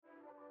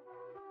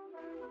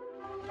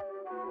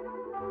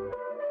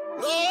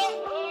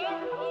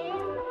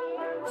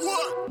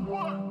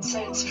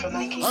Saints for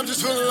making. I'm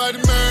just feeling like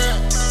a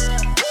man.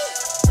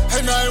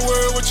 Hey, now I ain't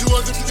worried what you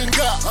was if you didn't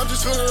got. I'm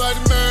just feeling like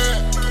a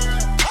man.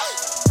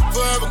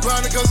 Forever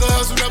grinding cause the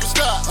hustle never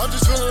stop. I'm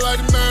just feeling like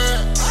a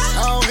man.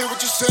 I don't hear what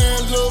you're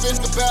saying, love in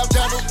the bow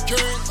down on the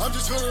king. I'm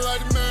just feeling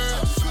like a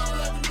man.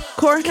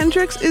 Core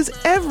Hendrix is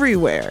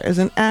everywhere. As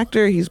an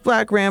actor, he's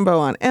Black Rambo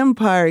on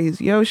Empire,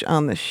 he's Yosh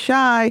on The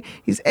Chi,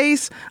 he's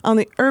Ace on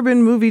the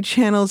Urban Movie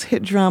Channel's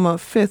hit drama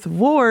Fifth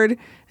Ward,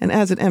 and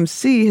as an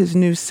MC, his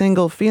new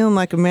single, Feeling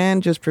Like a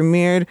Man, just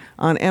premiered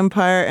on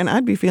Empire, and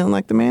I'd be feeling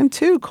like the man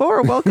too.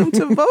 Core, welcome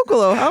to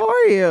Vocalo. How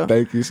are you?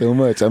 Thank you so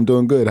much. I'm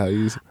doing good. How are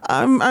you?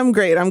 I'm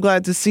great. I'm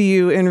glad to see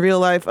you in real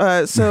life.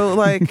 So,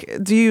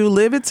 like, do you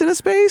live at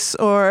Cinespace,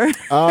 or?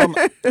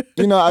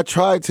 I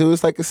try to.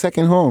 It's like a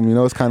second home.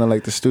 It's kind of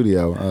like the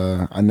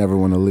studio. I never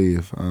want to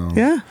leave.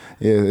 Yeah,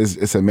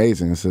 it's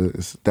amazing.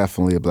 It's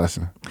definitely a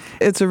blessing.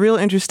 It's a real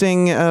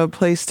interesting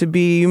place to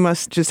be. You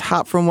must just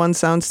hop from one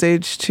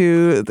soundstage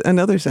to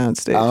another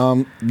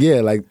soundstage.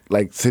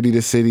 Like city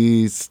to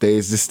city,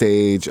 stage to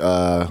stage,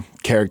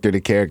 character to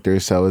character.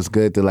 So it's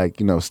good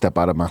to step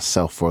out of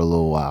myself for a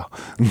little while.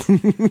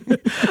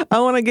 I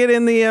want to get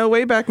in the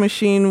Wayback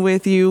Machine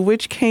with you.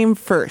 Which came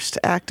first,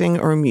 acting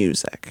or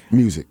music?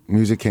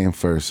 Music came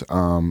first.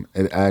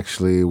 It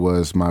actually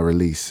was my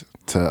release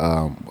to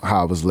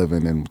how I was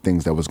living and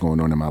things that was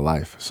going on in my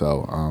life.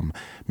 So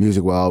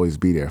music will always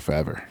be there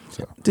forever.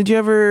 So. Did you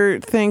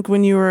ever think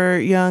when you were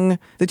young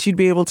that you'd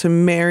be able to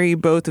marry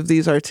both of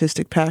these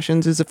artistic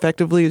passions as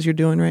effectively as you're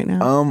doing right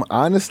now?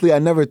 Honestly, I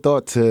never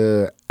thought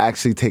to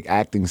actually take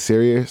acting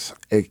serious.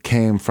 It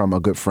came from a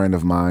good friend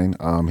of mine.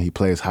 He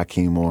plays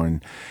Hakeem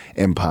on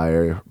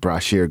Empire,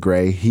 Brashear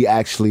Gray. He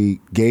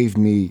actually gave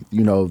me,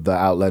 the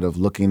outlet of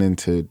looking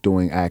into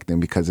doing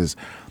acting because it's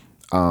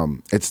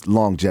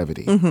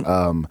longevity.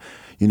 Mm-hmm.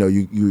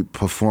 You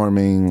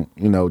performing,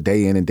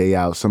 day in and day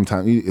out.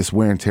 Sometimes it's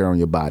wear and tear on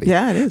your body.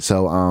 Yeah, it is.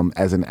 So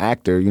as an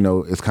actor,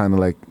 it's kind of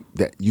like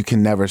that. You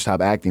can never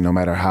stop acting no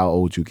matter how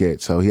old you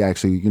get. So he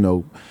actually,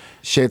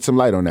 shed some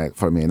light on that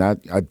for me, and I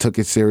took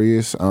it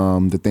serious.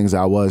 The things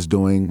I was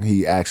doing,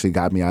 he actually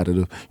got me out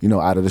of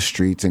the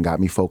streets and got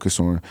me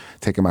focused on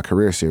taking my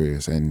career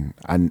serious. And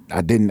I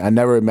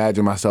never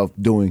imagined myself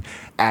doing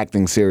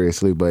acting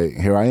seriously, but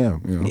here I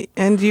am.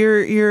 And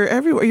you're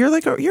everywhere. You're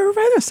you're a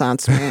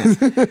Renaissance man.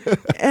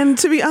 And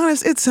to be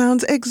honest, it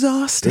sounds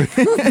exhausting.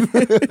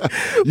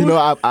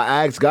 I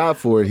asked God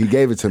for it. He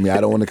gave it to me.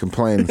 I don't want to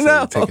complain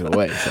and take it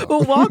away. So.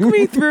 Well, walk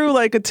me through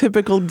a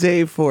typical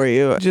day for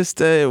you. Just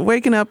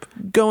waking up,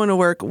 going to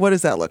work. What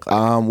does that look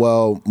like?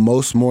 Well,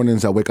 most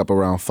mornings I wake up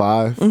around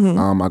 5.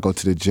 Mm-hmm. I go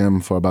to the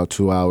gym for about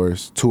 2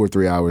 or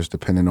 3 hours,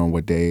 depending on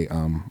what day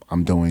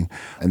I'm doing.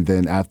 And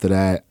then after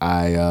that,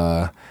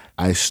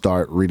 I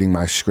start reading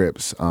my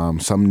scripts.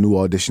 Some new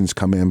auditions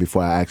come in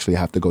before I actually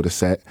have to go to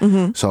set.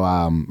 Mm-hmm. So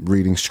I'm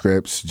reading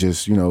scripts,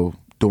 just,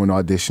 doing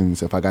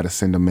auditions. If I got to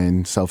send them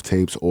in,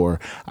 self-tapes, or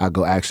I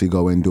go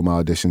in, do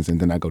my auditions, and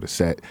then I go to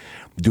set,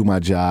 do my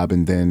job,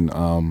 and then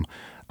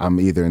I'm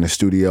either in the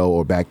studio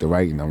or back to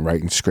writing. I'm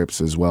writing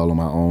scripts as well on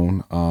my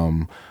own.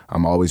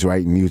 I'm always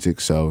writing music,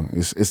 so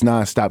it's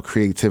nonstop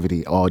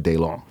creativity all day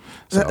long.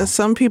 So.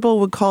 Some people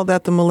would call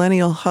that the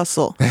millennial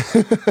hustle.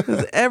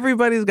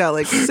 Everybody's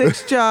got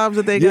 6 jobs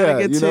that they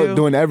gotta get to.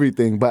 Doing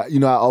everything. But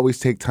I always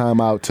take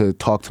time out to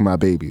talk to my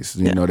babies.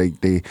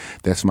 They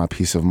that's my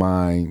peace of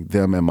mind.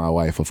 Them and my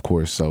wife, of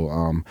course.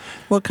 So,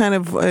 what kind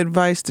of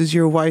advice does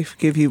your wife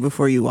give you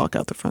before you walk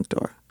out the front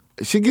door?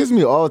 She gives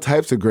me all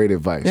types of great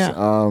advice.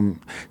 Yeah.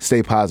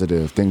 Stay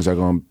positive. Things are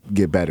going to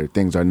get better.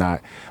 Things are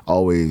not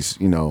always,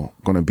 going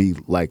to be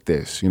like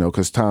this,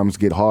 because times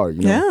get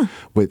hard,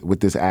 with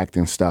this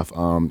acting stuff.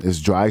 It's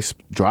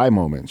dry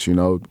moments,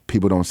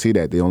 People don't see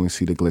that. They only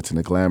see the glitz and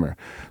the glamour.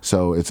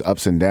 So it's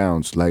ups and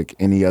downs like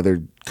any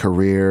other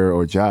career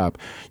or job.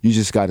 You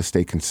just got to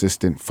stay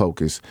consistent,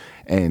 focused,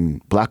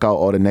 and block out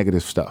all the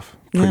negative stuff.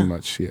 Pretty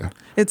much, yeah.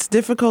 It's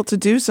difficult to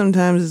do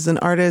sometimes as an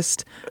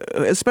artist,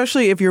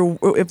 especially if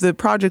the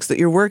projects that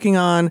you're working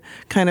on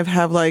kind of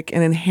have an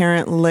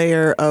inherent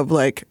layer of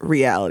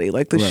reality.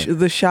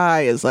 The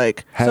Chi is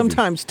heavy.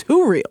 Sometimes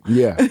too real.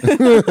 Yeah,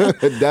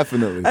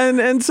 definitely.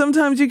 And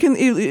sometimes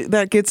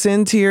that gets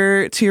into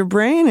your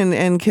brain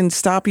and can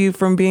stop you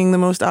from being the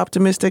most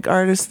optimistic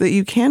artist that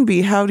you can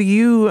be. How do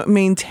you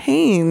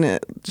maintain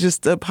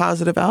just a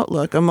positive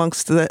outlook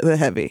amongst the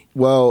heavy?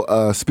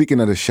 Well, speaking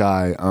of the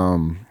Chi,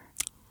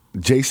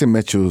 Jason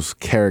Mitchell's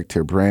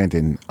character,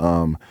 Brandon,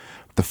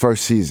 the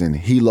first season,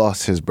 he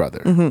lost his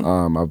brother.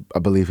 Mm-hmm. I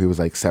believe he was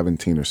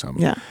 17 or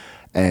something. Yeah.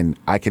 And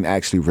I can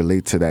actually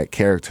relate to that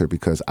character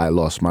because I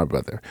lost my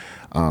brother.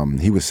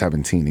 He was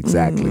 17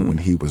 exactly when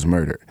he was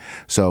murdered.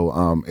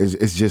 So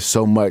it's just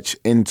so much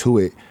into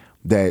it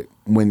that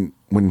when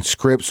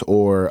scripts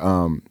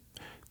or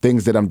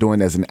things that I'm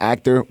doing as an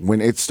actor,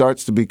 when it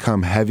starts to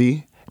become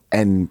heavy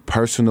and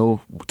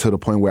personal to the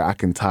point where I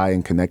can tie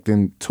and connect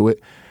into it,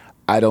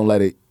 I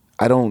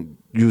don't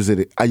use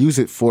it. I use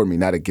it for me,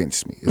 not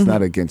against me. It's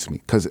not against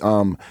me because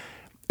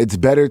it's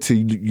better to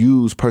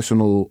use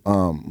personal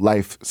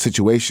life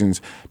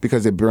situations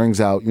because it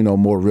brings out,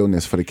 more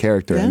realness for the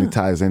character and it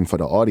ties in for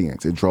the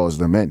audience. It draws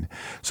them in.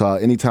 So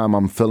anytime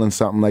I'm feeling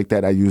something like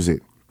that, I use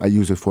it. I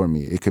use it for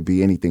me. It could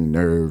be anything,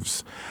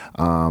 nerves.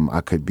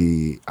 I could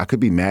be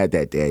mad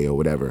that day or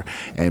whatever.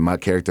 And my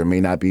character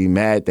may not be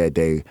mad that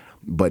day,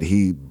 but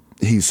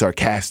he's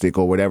sarcastic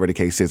or whatever the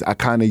case is. I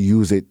kind of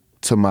use it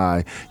to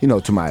my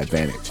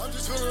advantage. I'm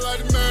just feeling like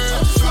a man.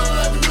 I'm just feeling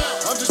like a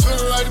man. I'm just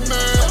feeling like a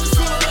man. I'm just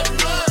feeling like a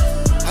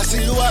man. I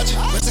see you watching.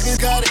 Mexican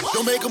got it.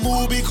 Don't make a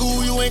move, be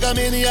cool. You ain't got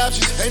many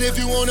options. And if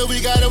you want it,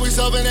 we got it. We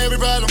solving every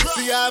problem.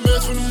 See, I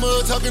emerged from the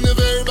mud, talking to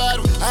very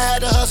bottom. I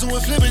had to hustle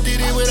and flip it,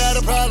 did it without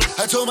a problem.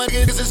 I told my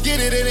niggas, let's get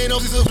it. It ain't no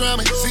piece of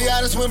drama. See,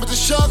 I done swim with the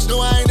sharks. No,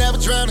 I ain't never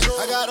drowning.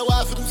 I got a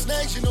wife for them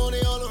snakes. You know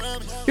they all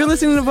around me. You're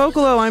listening to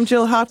Vocalo. I'm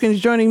Jill Hopkins.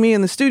 Joining me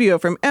in the studio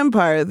from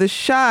Empire, The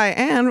Chi,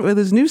 and with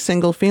his new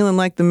single, Feeling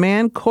Like the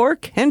Man, Core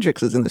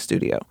Kendricks is in the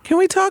studio. Can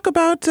we talk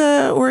about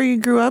where you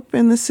grew up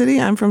in the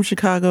city? I'm from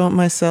Chicago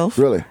myself.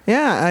 Really?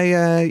 Yeah,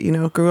 I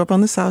grew up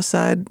on the South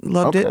Side,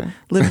 loved it,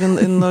 lived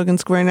in Logan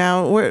Square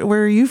now. Where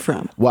are you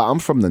from? Well, I'm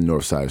from the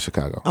north side of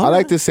Chicago. I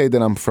like to say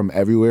that I'm from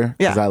everywhere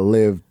because I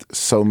lived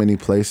so many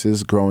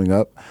places growing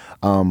up,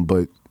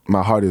 but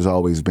my heart has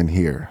always been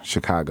here,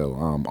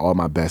 Chicago. All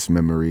my best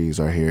memories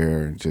are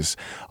here. Just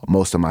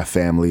most of my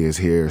family is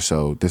here,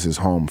 so this is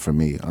home for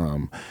me.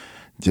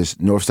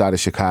 Just north side of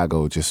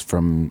Chicago, just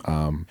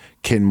from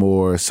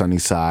Kenmore,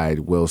 Sunnyside,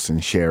 Wilson,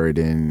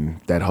 Sheridan,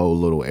 that whole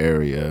little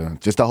area,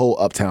 just the whole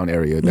uptown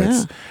area.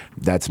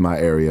 That's my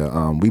area.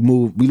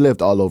 We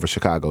lived all over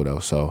Chicago though,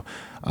 so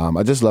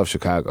I just love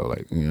Chicago.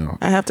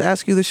 I have to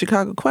ask you the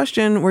Chicago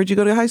question. Where'd you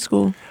go to high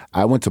school?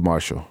 I went to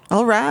Marshall.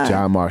 All right.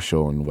 John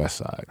Marshall on the west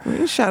side.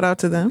 Shout out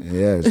to them.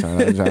 Yeah,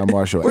 shout out to John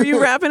Marshall. Were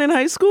you rapping in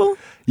high school?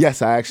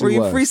 Yes, I actually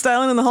was. Were you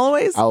freestyling in the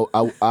hallways?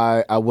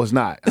 I was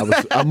not.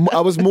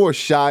 I was more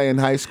shy in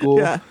high school.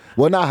 Yeah.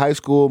 Well, not high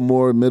school,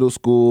 more middle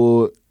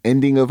school,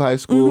 ending of high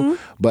school.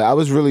 But I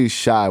was really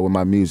shy with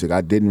my music.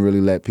 I didn't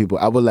really let people.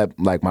 I would let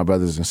like my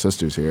brothers and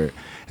sisters hear it,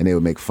 and they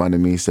would make fun of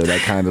me. So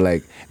that kind of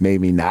like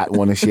made me not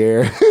want to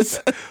share.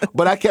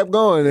 But I kept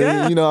going,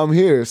 and I'm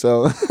here.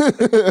 So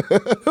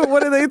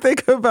what do they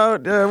think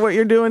about what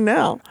you're doing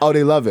now? Oh,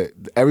 they love it.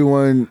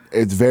 Everyone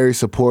is very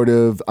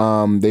supportive.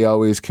 They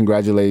always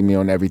congratulate me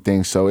on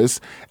everything. So it's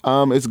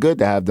good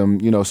to have them,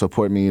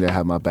 support me, to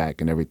have my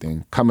back and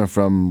everything. Coming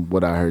from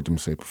what I heard them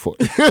say before.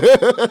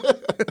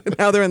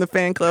 Now they're in the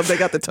fan club. They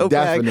got the tote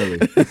bag.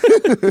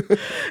 Definitely.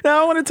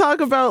 Now I want to talk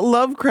about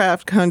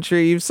Lovecraft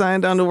Country. You've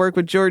signed on to work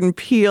with Jordan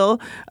Peele,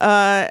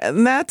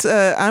 and that's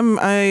I'm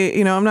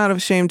not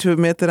ashamed to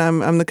admit that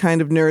I'm the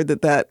kind of nerd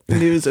that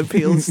news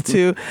appeals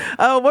to.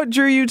 What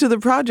drew you to the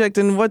project,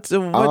 and what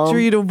drew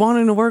you to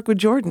wanting to work with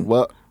Jordan?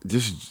 Well,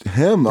 just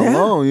him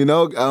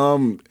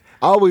alone,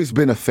 I've always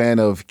been a fan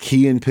of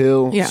Key and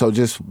Peele, so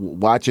just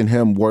watching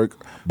him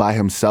work by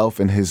himself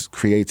and his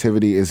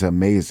creativity is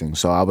amazing.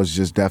 So I was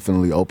just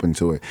definitely open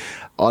to it.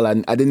 I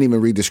didn't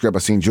even read the script. I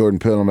seen Jordan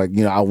Peele, and I'm like,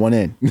 I want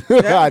in.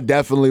 I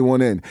definitely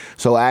want in.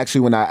 So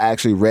when I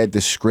read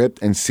the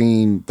script and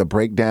seen the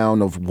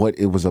breakdown of what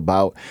it was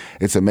about,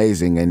 it's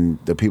amazing,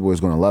 and the people is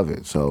going to love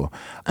it. So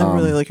I'm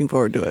really looking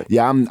forward to it.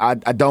 Yeah,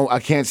 I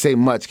can't say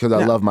much because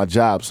I love my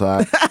job.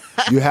 So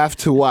you have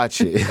to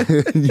watch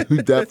it.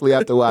 You definitely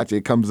have to watch it.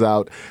 It comes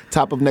out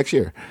top of next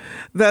year.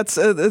 That's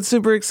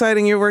super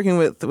exciting. You're working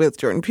with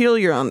Jordan Peele.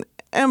 You're on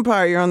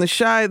Empire. You're on The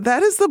Chi.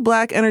 That is the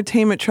Black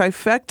entertainment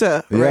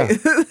trifecta right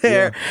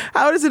there. Yeah.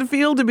 How does it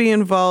feel to be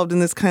involved in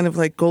this kind of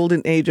like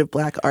golden age of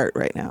Black art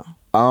right now?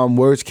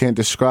 Words can't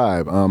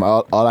describe.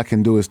 All I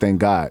can do is thank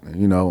God.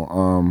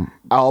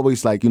 I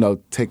always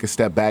take a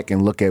step back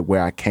and look at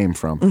where I came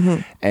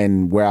from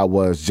and where I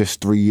was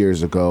just 3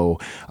 years ago,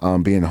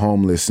 being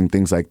homeless and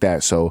things like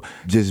that. So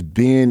just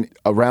being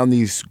around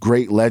these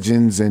great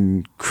legends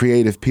and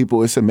creative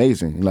people, it's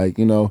amazing.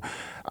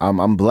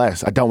 I'm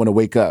blessed. I don't want to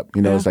wake up.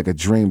 It's like a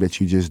dream that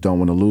you just don't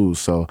want to lose.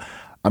 So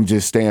I'm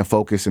just staying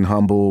focused and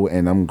humble,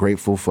 and I'm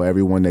grateful for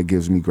everyone that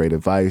gives me great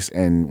advice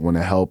and want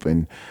to help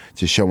and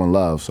just showing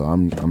love. So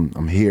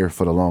I'm here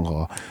for the long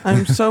haul.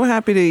 I'm so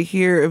happy to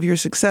hear of your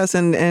success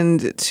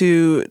and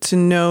to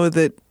know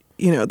that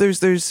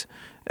there's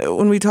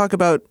when we talk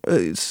about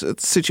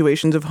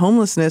situations of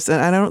homelessness, and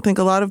I don't think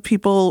a lot of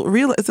people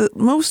realize that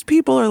most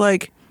people are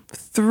like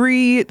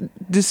 3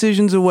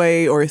 decisions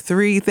away or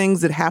 3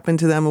 things that happen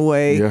to them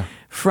away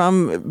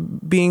from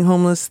being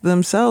homeless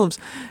themselves.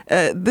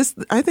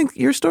 I think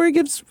your story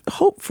gives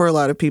hope for a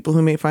lot of people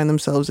who may find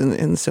themselves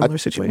in similar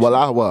situations. Well,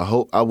 I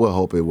would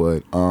hope it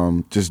would.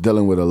 Just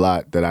dealing with a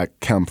lot that I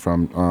come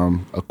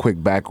from. A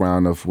quick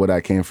background of what I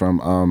came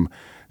from.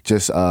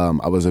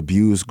 I was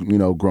abused,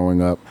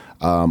 growing up.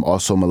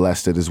 Also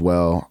molested as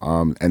well,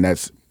 and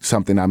that's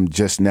something I'm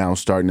just now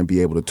starting to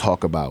be able to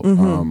talk about.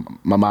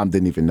 My mom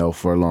didn't even know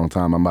for a long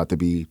time. I'm about to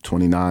be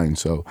 29,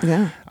 so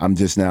I'm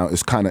just now.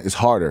 It's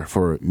harder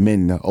for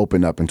men to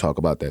open up and talk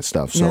about that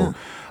stuff. So,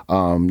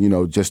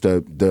 just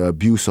the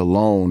abuse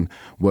alone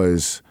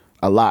was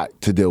a lot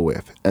to deal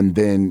with. And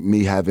then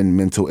me having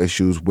mental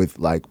issues with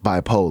like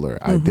bipolar.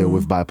 I deal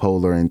with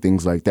bipolar and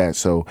things like that.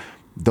 So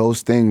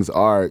those things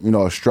are, you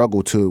know, a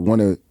struggle to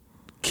want to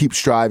keep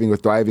striving or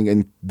thriving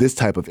in this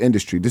type of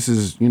industry. This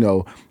is, you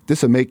know,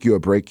 this will make you or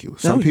break you.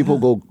 Some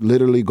people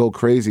literally go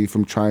crazy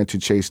from trying to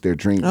chase their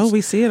dreams. Oh,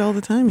 we see it all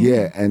the time.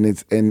 Yeah, and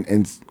it's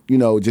and you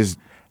know, just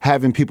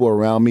having people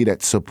around me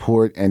that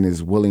support and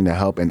is willing to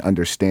help and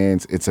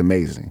understands, it's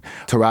amazing.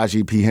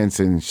 Taraji P.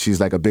 Henson, she's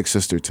like a big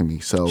sister to me.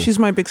 So she's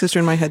my big sister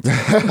in my head.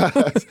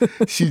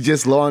 She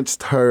just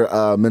launched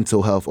her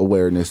mental health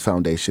awareness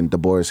foundation, the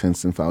Boris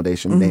Henson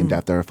Foundation, named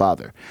after her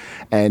father.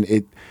 And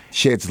it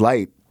sheds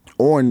light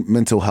on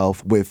mental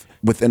health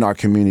within our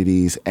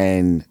communities.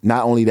 And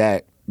not only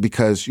that,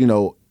 because, you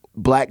know,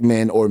 Black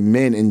men or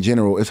men in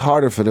general, it's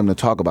harder for them to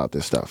talk about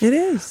this stuff. It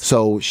is.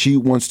 So she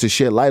wants to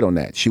shed light on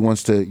that. She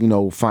wants to, you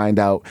know, find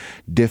out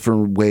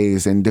different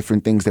ways and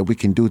different things that we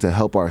can do to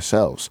help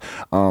ourselves,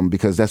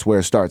 because that's where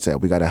it starts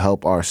at. We got to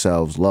help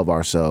ourselves, love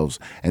ourselves,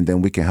 and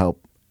then we can help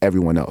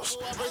everyone else.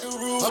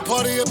 I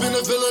party up in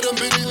the villa, them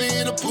Bentley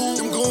in the pool.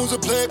 Them goons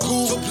are play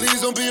cool, so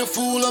please don't be a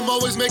fool. I'm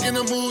always making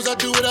the moves, I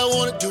do what I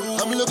wanna do.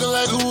 I'm looking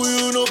like who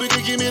you know,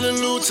 biggie, give me the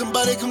loot.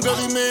 Somebody come grab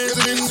me, man, cause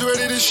the niggas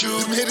ready to shoot.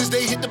 Them hitters,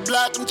 they hit the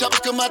block, them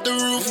choppers come out the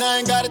roof. And I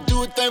ain't gotta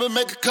do a thing but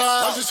make a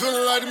car. I'm just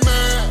feeling like a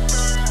man.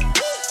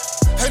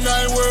 And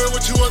I ain't worried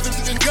what you others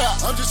didn't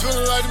got. I'm just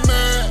feeling like a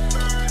man.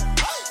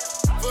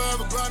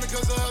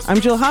 I'm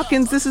Jill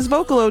Hopkins. This is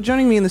Vocalo.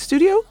 Joining me in the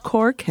studio,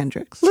 Core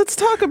Kendricks. Let's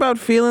talk about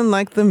Feeling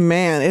Like the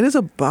Man. It is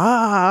a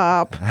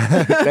bop.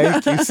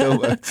 Thank you so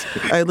much.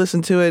 I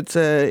listened to it,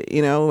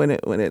 you know, when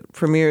it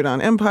premiered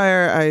on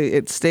Empire.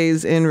 It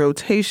stays in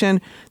rotation.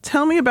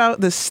 Tell me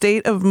about the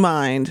state of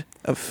mind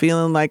of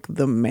feeling like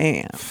the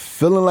man.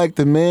 Feeling like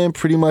the man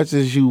pretty much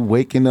is you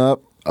waking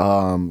up,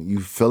 you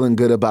feeling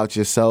good about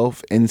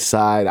yourself,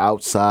 inside,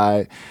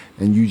 outside,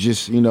 and you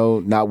just, you know,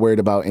 not worried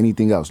about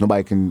anything else.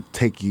 Nobody can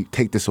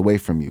take this away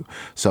from you.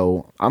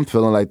 So I'm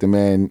feeling like the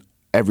man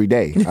every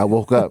day. I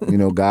woke up, you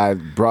know, God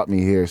brought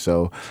me here,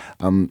 so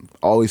I'm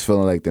always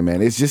feeling like the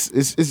man. It's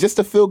just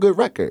a feel good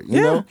record,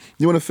 you know.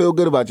 You want to feel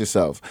good about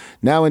yourself.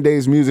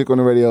 Nowadays, music on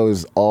the radio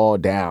is all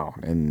down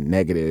and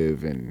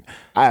negative, and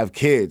I have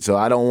kids, so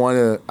I don't want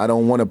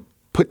to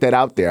put that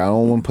out there. I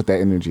don't want to put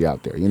that energy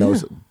out there. You know,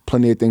 there's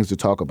plenty of things to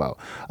talk about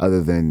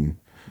other than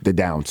the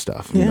down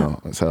stuff, you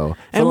know. So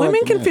and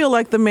women can feel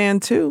like the man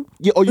too.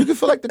 Yeah, or you can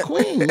feel like the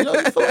queen. You know,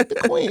 you feel like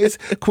the queen. It's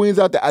queens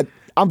out there.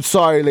 I'm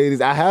sorry, ladies.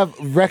 I have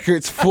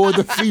records for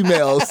the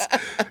females.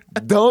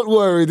 Don't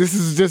worry. This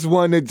is just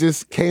one that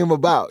just came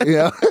about.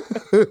 Yeah.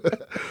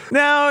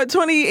 Now,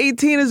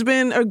 2018 has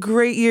been a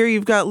great year.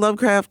 You've got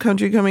Lovecraft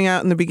Country coming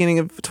out in the beginning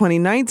of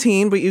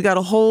 2019, but you got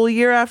a whole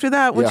year after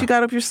that. What you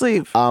got up your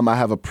sleeve? I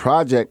have a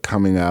project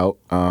coming out.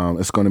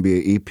 It's going to be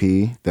an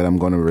EP that I'm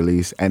going to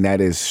release, and that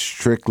is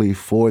strictly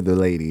for the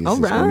ladies. All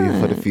right. It's going to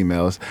be for the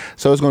females.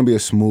 So it's going to be a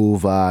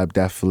smooth vibe,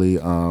 definitely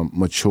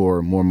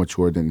mature, more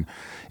mature than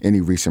any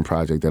recent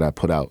project that I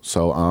put out.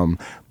 So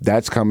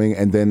that's coming.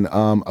 And then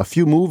a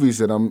few movies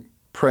that I'm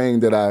praying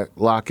that I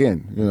lock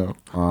in, you know.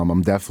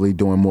 I'm definitely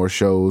doing more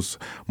shows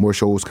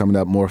coming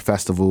up, more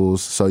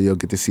festivals, so you'll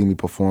get to see me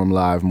perform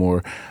live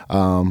more.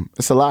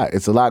 It's a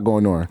lot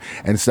going on,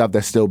 and stuff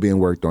that's still being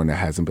worked on that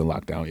hasn't been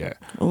locked down yet.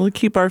 We'll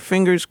keep our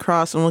fingers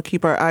crossed and we'll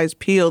keep our eyes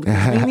peeled.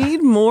 We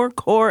need more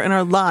Core in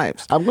our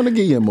lives. I'm going to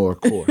give you more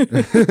Core.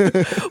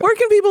 Where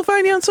can people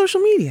find you on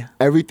social media?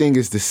 Everything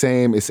is the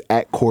same. It's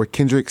at Core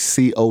Kendricks,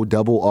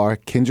 CORR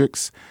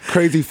Kendricks.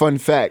 Crazy fun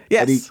fact,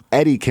 yes.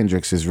 Eddie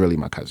Kendricks is really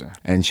my cousin,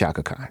 and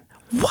Shaka Khan.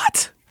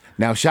 What?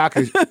 Now,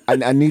 Shaka,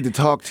 I need to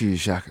talk to you,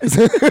 Shaka.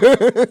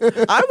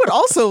 I would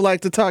also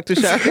like to talk to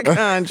Shaka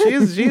Khan.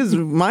 She's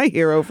my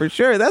hero for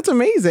sure. That's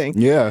amazing.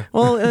 Yeah.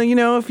 Well, you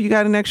know, if you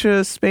got an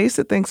extra space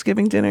at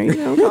Thanksgiving dinner, you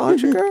know, call out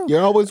your girl.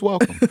 You're always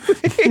welcome.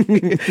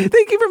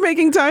 Thank you for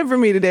making time for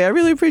me today. I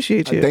really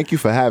appreciate you. Thank you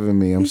for having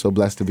me. I'm so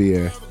blessed to be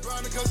here.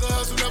 I'm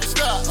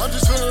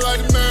just feeling like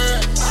a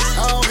man.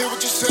 I don't hear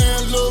what you're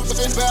saying, look, but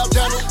then bow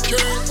down to the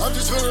king. I'm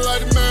just feeling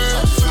like a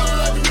man.